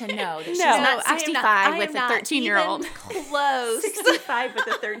listeners to know that she's No, not 65 with a 13-year-old. Close. 65 with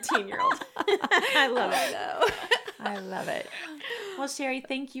a 13-year-old. I love it. No. I love it. Well, Sheri,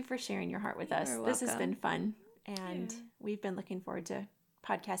 thank you for sharing your heart with us. You're This has welcome. been fun. And we've been looking forward to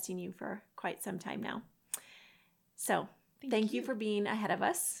podcasting you for quite some time now. So thank you for being ahead of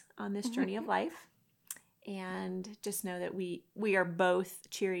us on this journey of life. And just know that we are both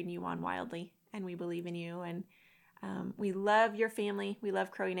cheering you on wildly, and we believe in you. And we love your family. We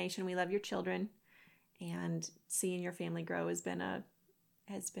love Krohe Nation. We love your children. And seeing your family grow has been a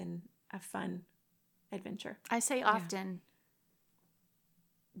fun adventure. I say often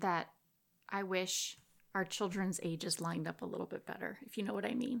that I wish our children's ages lined up a little bit better, if you know what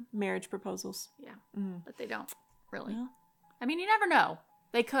I mean. Marriage proposals. Yeah, but they don't really. Well, I mean, you never know.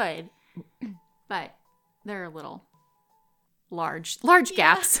 They could, but they're a little large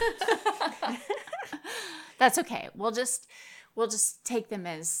gaps. That's okay. We'll just take them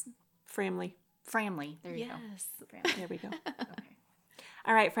as family. There you go. Family. There we go. Okay.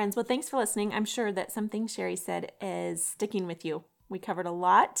 All right, friends. Well, thanks for listening. I'm sure that something Sheri said is sticking with you We covered a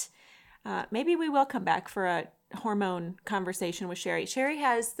lot. Maybe we will come back for a hormone conversation with Sheri. Sheri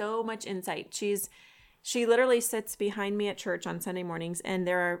has so much insight. She literally sits behind me at church on Sunday mornings, and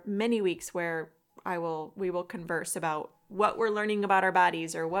there are many weeks where we will converse about what we're learning about our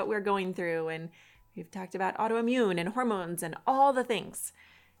bodies or what we're going through, and we've talked about autoimmune and hormones and all the things.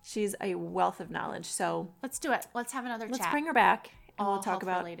 She's a wealth of knowledge. So let's do it. Let's have another chat. Let's bring her back, and all we'll talk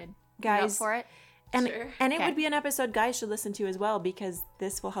about related. guys for it. And Sure. and it would be an episode guys should listen to as well, because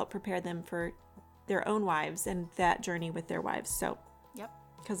this will help prepare them for their own wives and that journey with their wives. So, Yep.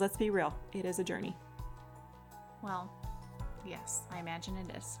 Because let's be real, it is a journey. Well, yes, I imagine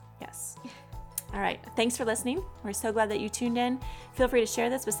it is. Yes. All right. Thanks for listening. We're so glad that you tuned in. Feel free to share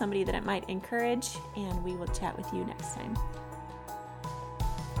this with somebody that it might encourage, and we will chat with you next time.